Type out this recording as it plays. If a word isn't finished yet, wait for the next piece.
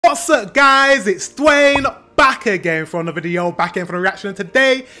What's up guys, it's Dwayne back again for another video, back again for a reaction, and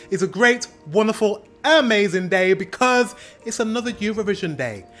today is a great, wonderful, amazing day because it's another Eurovision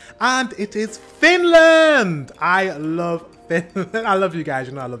day and it is Finland. I love Finland. I love you guys,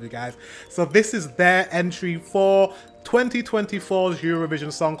 you know I love you guys. So this is their entry for 2024's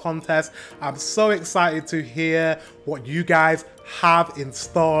Eurovision Song Contest. I'm so excited to hear what you guys have in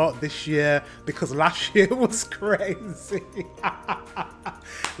store this year because last year was crazy.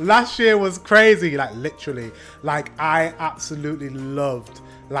 Last year was crazy, like literally. Like I absolutely loved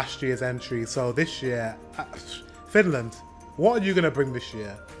last year's entry. So this year, Finland, what are you gonna bring this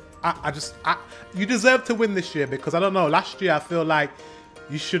year? You deserve to win this year because I don't know. Last year I feel like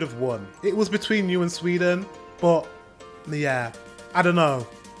you should have won. It was between you and Sweden, but yeah, I don't know.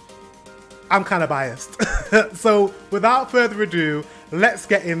 I'm kind of biased. So without further ado, let's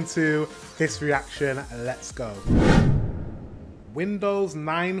get into this reaction. Let's go.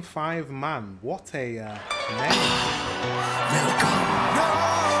 Windows95man. What a name. Welcome.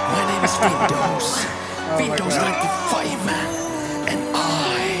 My name is Windows. Windows95man. And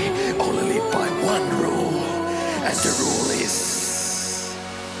I only live by one rule. And the rule is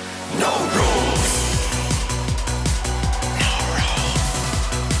no rules.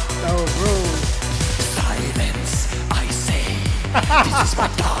 No rules. Silence, I say. This is my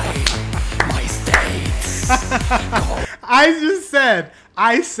time, my states.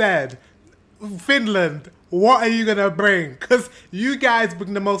 I said, Finland, what are you gonna bring? Because you guys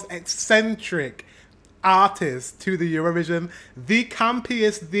bring the most eccentric artists to the Eurovision, the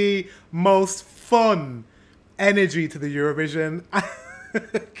campiest, the most fun energy to the Eurovision.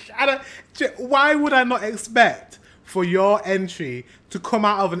 Why would I not expect for your entry to come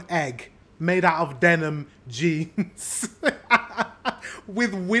out of an egg made out of denim jeans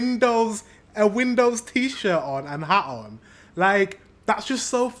with a Windows t-shirt on and hat on? Like, that's just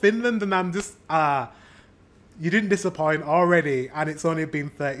so Finland, and I'm just, you didn't disappoint already, and it's only been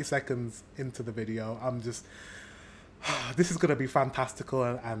 30 seconds into the video. I'm just, this is gonna be fantastical,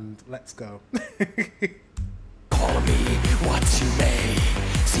 and let's go. Call me what you may,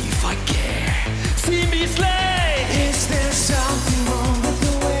 see if I care, see me slay. Is there something wrong with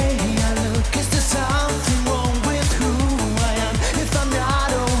the way I look? Is there something wrong with who I am? If I'm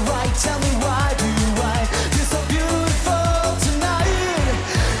not alright, tell me why do I feel so beautiful tonight?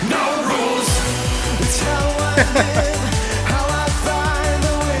 No rules, it's how I live, how I find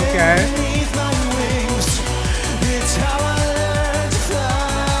the wind beneath my wings. It's how I learn to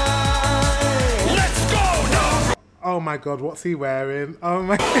fly. Let's go now. Oh my god, what's he wearing? Oh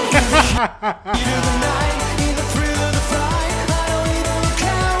my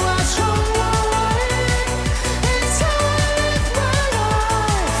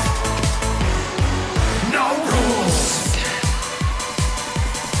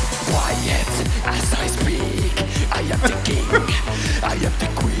As I speak, I am the king, I am the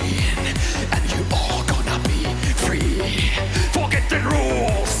queen, and you all gonna be free. Forget the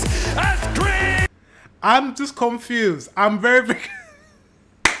rules and scream. I'm just confused. I'm very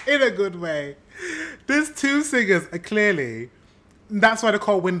in a good way. There's two singers, clearly. That's why they're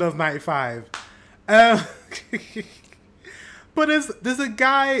called Windows95. But there's a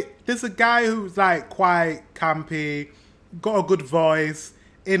guy who's like quite campy, got a good voice,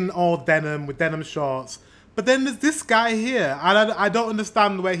 in all denim with denim shorts. But then there's this guy here, and I don't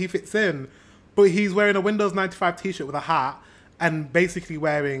understand where he fits in, but he's wearing a Windows95 t-shirt with a hat and basically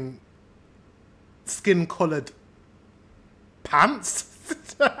wearing skin-coloured pants.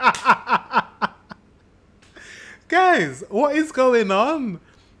 Guys, what is going on?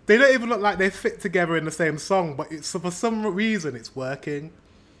 They don't even look like they fit together in the same song, but for some reason it's working.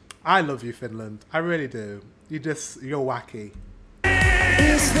 I love you, Finland. I really do. You're wacky.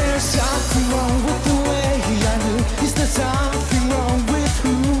 Is there something wrong with the way I look? Is there something wrong with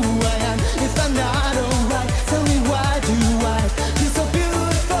who I am? If I'm not alright, tell me why do I feel so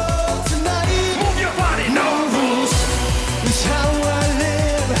beautiful tonight? Move your body! No rules! It's how I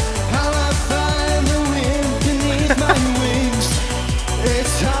live, how I find the wind beneath my wings.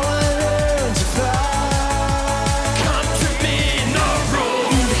 It's how I learn to fly. Come to me, no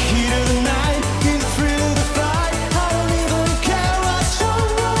rules! In the heat of the night, in the thrill of the fight, I don't even care what's wrong.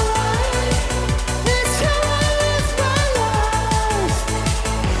 It's how I live my life.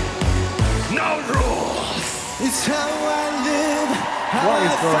 No rules! It's how I live, how What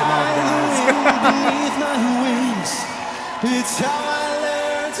is going on, guys? beneath my wings. It's how I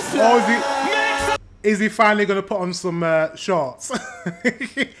learn to fly. Oh, is he finally going to put on some shorts?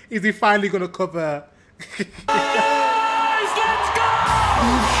 Is he finally going to cover? Let's go!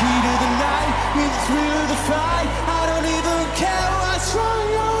 In the heat of the night, in the thrill of the fight, I don't even care what's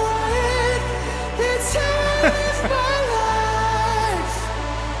wrong.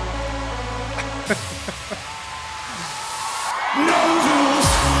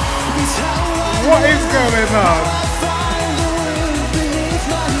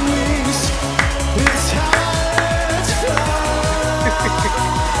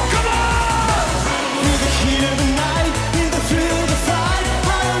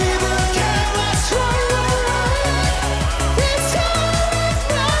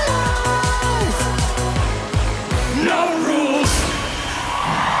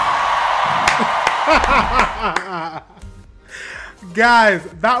 Guys,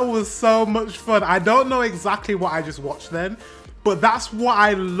 that was so much fun. I don't know exactly what I just watched then, but that's what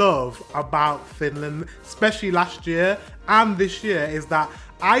I love about Finland, especially last year and this year, is that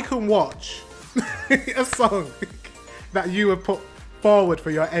I can watch a song that you have put forward for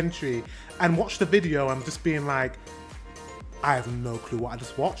your entry and watch the video and just being like, I have no clue what I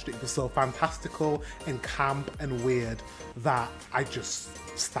just watched. It was so fantastical and camp and weird that I just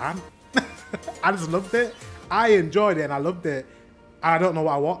stand. I just loved it. I enjoyed it and I loved it. I don't know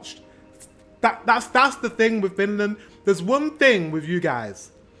what I watched. That's the thing with Finland. There's one thing with you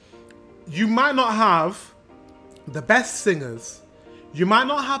guys. You might not have the best singers. You might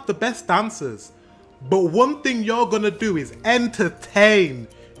not have the best dancers. But one thing you're going to do is entertain.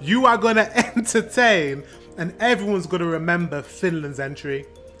 You are going to entertain. And everyone's going to remember Finland's entry.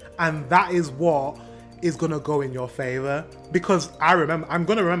 And that is what is going to go in your favor. Because I'm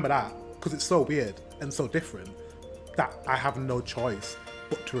going to remember that. Because it's so weird and so different that I have no choice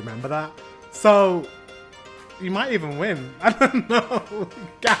but to remember that. So, you might even win. I don't know,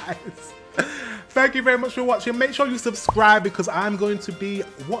 guys. Thank you very much for watching. Make sure you subscribe because I'm going to be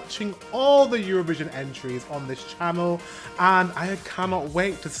watching all the Eurovision entries on this channel. And I cannot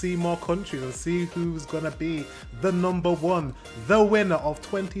wait to see more countries and see who's going to be the #1, the winner of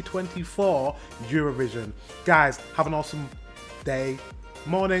 2024 Eurovision. Guys, have an awesome day,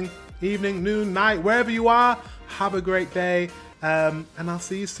 morning, evening, noon, night, wherever you are. Have a great day. And I'll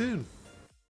see you soon.